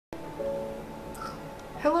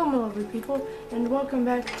Hello my lovely people, and welcome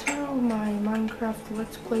back to my Minecraft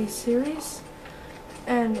Let's Play series.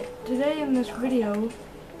 And today in this video,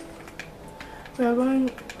 we are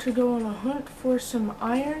going to go on a hunt for some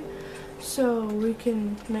iron so we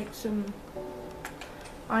can make some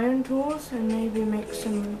iron tools and maybe make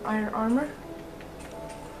some iron armor.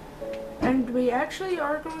 And we actually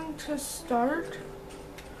are going to start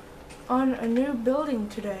on a new building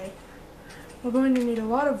today. We're going to need a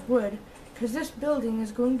lot of wood, because this building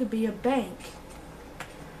is going to be a bank.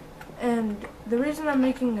 And the reason I'm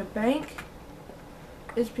making a bank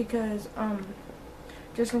is because,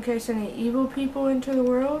 just in case any evil people enter the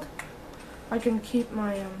world, I can keep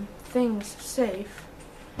my, things safe.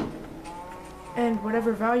 And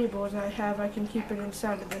whatever valuables I have, I can keep it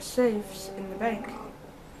inside of the safes in the bank.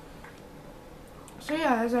 So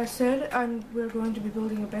yeah, as I said, we're going to be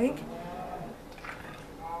building a bank.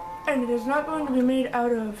 And it is not going to be made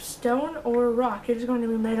out of stone or rock. It is going to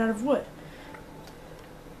be made out of wood.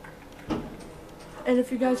 And if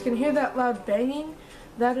you guys can hear that loud banging,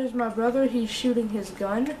 that is my brother. He's shooting his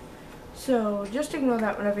gun. So just ignore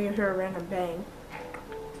that whenever you hear a random bang.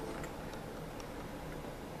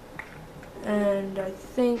 And I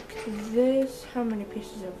think this, how many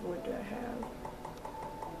pieces of wood do I have?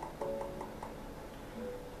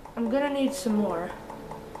 I'm gonna need some more.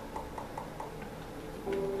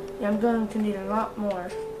 Yeah, I'm going to need a lot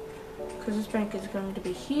more, because this bank is going to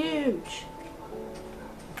be huge.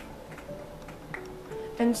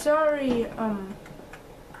 And sorry, I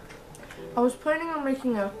was planning on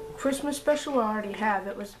making a Christmas special. I already have.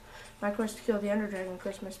 It was my quest to kill the Ender Dragon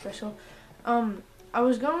Christmas special. I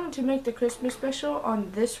was going to make the Christmas special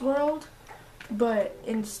on this world, but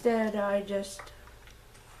instead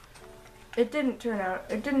it didn't turn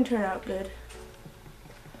out good.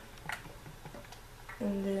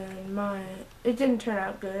 And then it didn't turn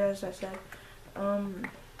out good, as I said.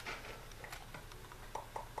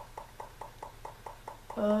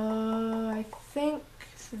 I think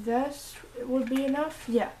this would be enough.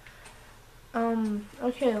 Yeah.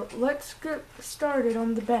 Okay, let's get started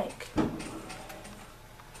on the bank.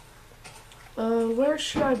 Where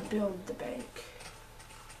should I build the bank?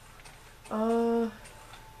 I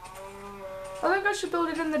think I should build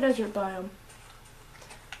it in the desert biome.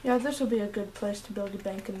 Yeah, this will be a good place to build a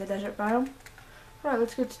bank in the desert biome. Alright,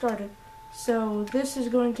 let's get started. So this is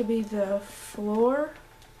going to be the floor.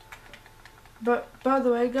 But by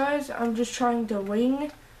the way guys, I'm just trying to wing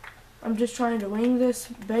this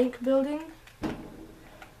bank building.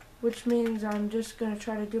 Which means I'm just going to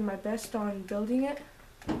try to do my best on building it.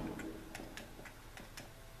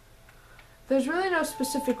 There's really no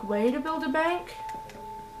specific way to build a bank.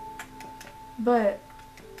 But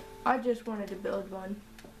I just wanted to build one.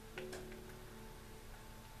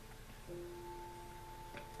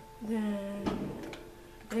 Then,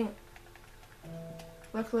 dang it.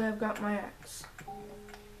 Luckily I've got my axe.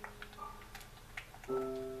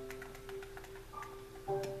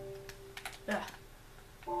 Ugh.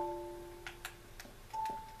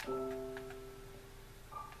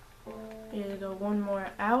 Need to go one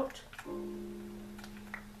more out.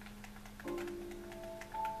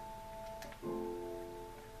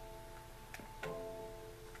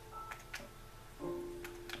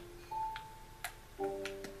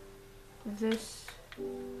 This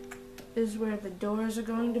is where the doors are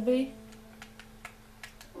going to be.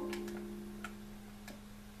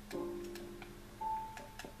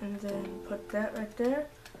 And then put that right there.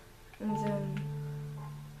 And then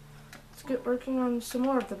let's get working on some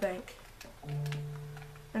more of the bank.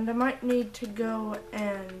 And I might need to go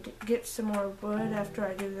and get some more wood after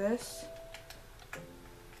I do this.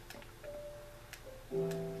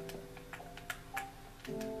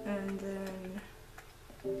 And then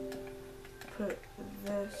put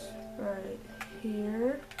this right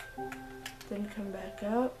here, then come back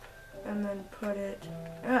up, and then put it,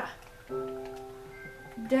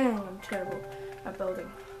 dang, I'm terrible at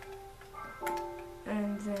building.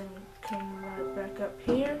 And then come right back up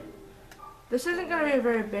here. This isn't going to be a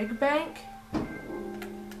very big bank.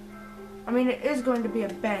 I mean, it is going to be a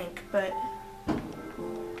bank, but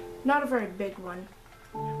not a very big one.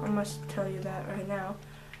 I must tell you that right now.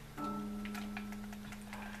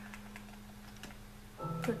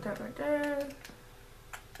 Put that right there.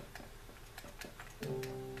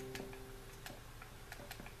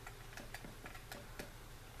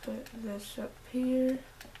 Put this up here.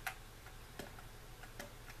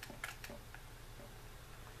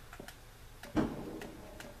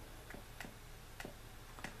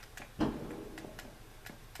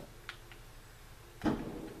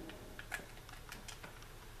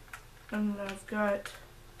 And I've got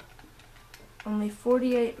only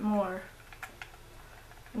 48 more.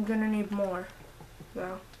 I'm gonna need more,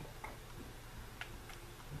 though.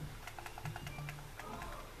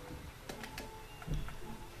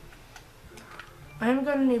 I am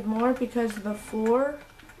gonna need more because the floor,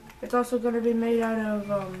 it's also gonna be made out of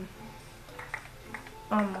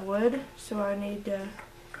wood, so I need to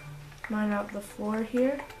mine out the floor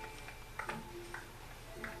here,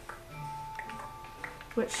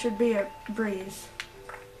 which should be a breeze.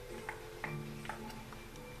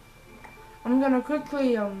 I'm gonna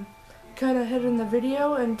quickly cut ahead in the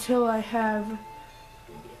video until I have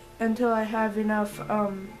enough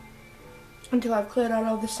until I've cleared out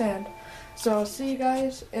all the sand. So I'll see you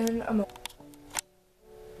guys in a moment.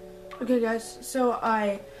 Okay guys, so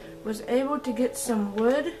I was able to get some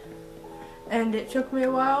wood, and it took me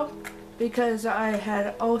a while because I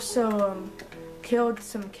had also killed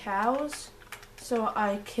some cows, so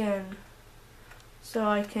I can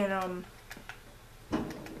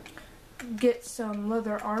get some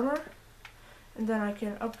leather armor, and then I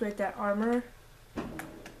can upgrade that armor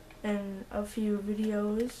in a few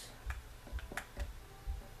videos.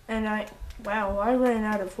 And wow, I ran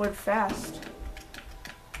out of wood fast.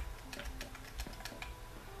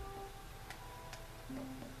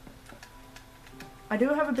 I do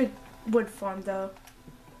have a big wood farm though,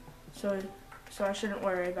 so I shouldn't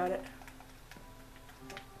worry about it.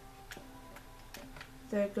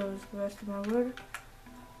 There goes the rest of my wood.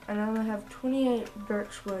 And I only have 28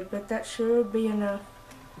 birch wood, but that should be enough.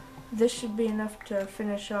 This should be enough to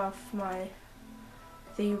finish off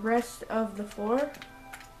the rest of the floor.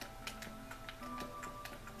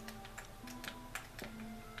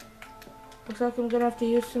 Looks like I'm gonna have to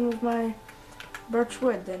use some of my birch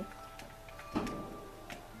wood then.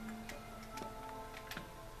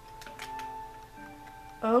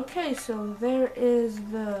 Okay, so there is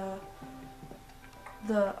the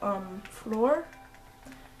floor,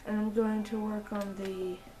 and I'm going to work on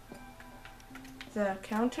the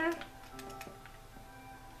counter.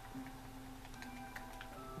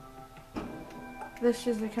 This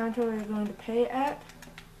is the counter we're going to pay at,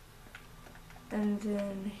 and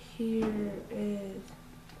then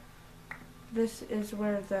this is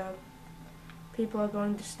where the people are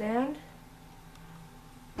going to stand.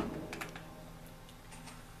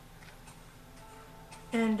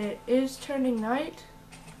 And it is turning night,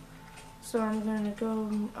 so I'm going to go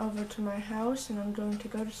over to my house and I'm going to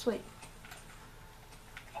go to sleep.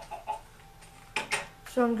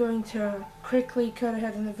 So I'm going to quickly cut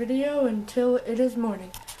ahead in the video until it is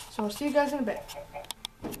morning. So I'll see you guys in a bit.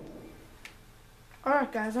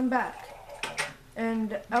 Alright guys, I'm back.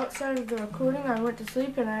 And outside of the recording, I went to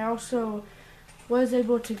sleep, and I also was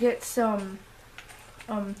able to get some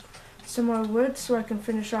more wood so I can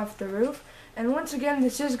finish off the roof. And once again,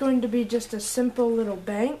 this is going to be just a simple little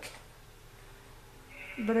bank,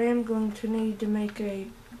 but I am going to need to make a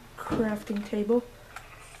crafting table.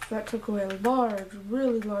 That took away a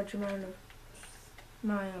really large amount of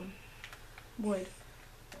my wood,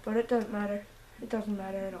 but it doesn't matter. It doesn't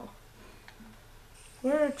matter at all.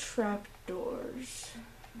 Where are trapdoors?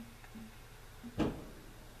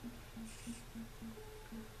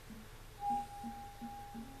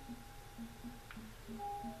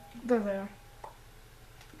 There they are.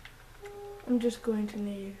 I'm just going to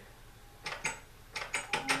need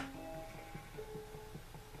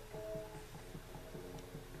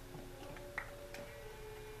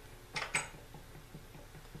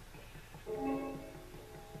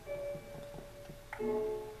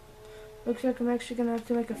looks like I'm actually gonna have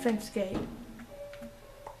to make a fence gate.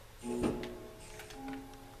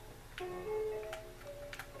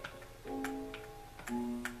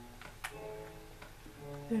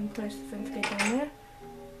 Then place the fence gate down there.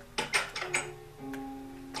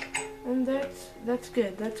 And that's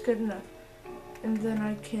good. That's good enough. And then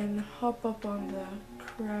I can hop up on the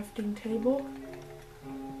crafting table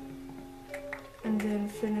and then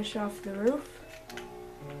finish off the roof.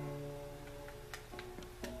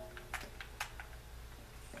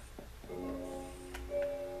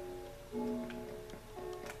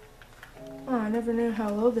 Oh, I never knew how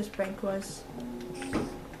low this bank was.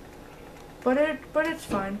 But it's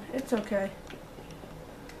fine. It's okay.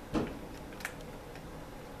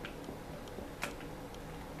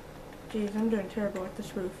 Jeez, I'm doing terrible at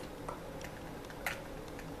this roof.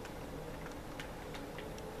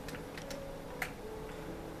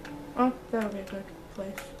 Oh, that'll be a good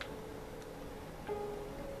place.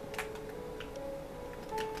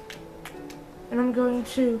 And I'm going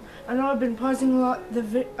to, I know I've been pausing the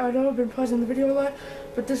video a lot,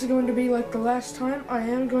 but this is going to be like the last time. I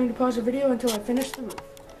am going to pause the video until I finish the roof.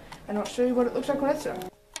 And I'll show you what it looks like when it's done.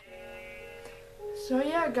 So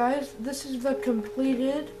yeah guys, this is the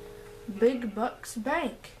completed Big Bucks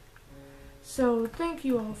Bank. So thank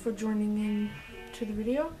you all for joining in to the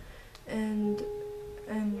video, and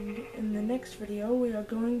in the next video we are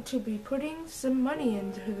going to be putting some money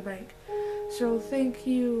into the bank. So thank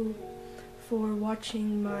you for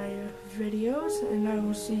watching my videos, and I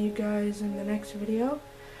will see you guys in the next video.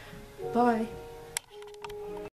 Bye.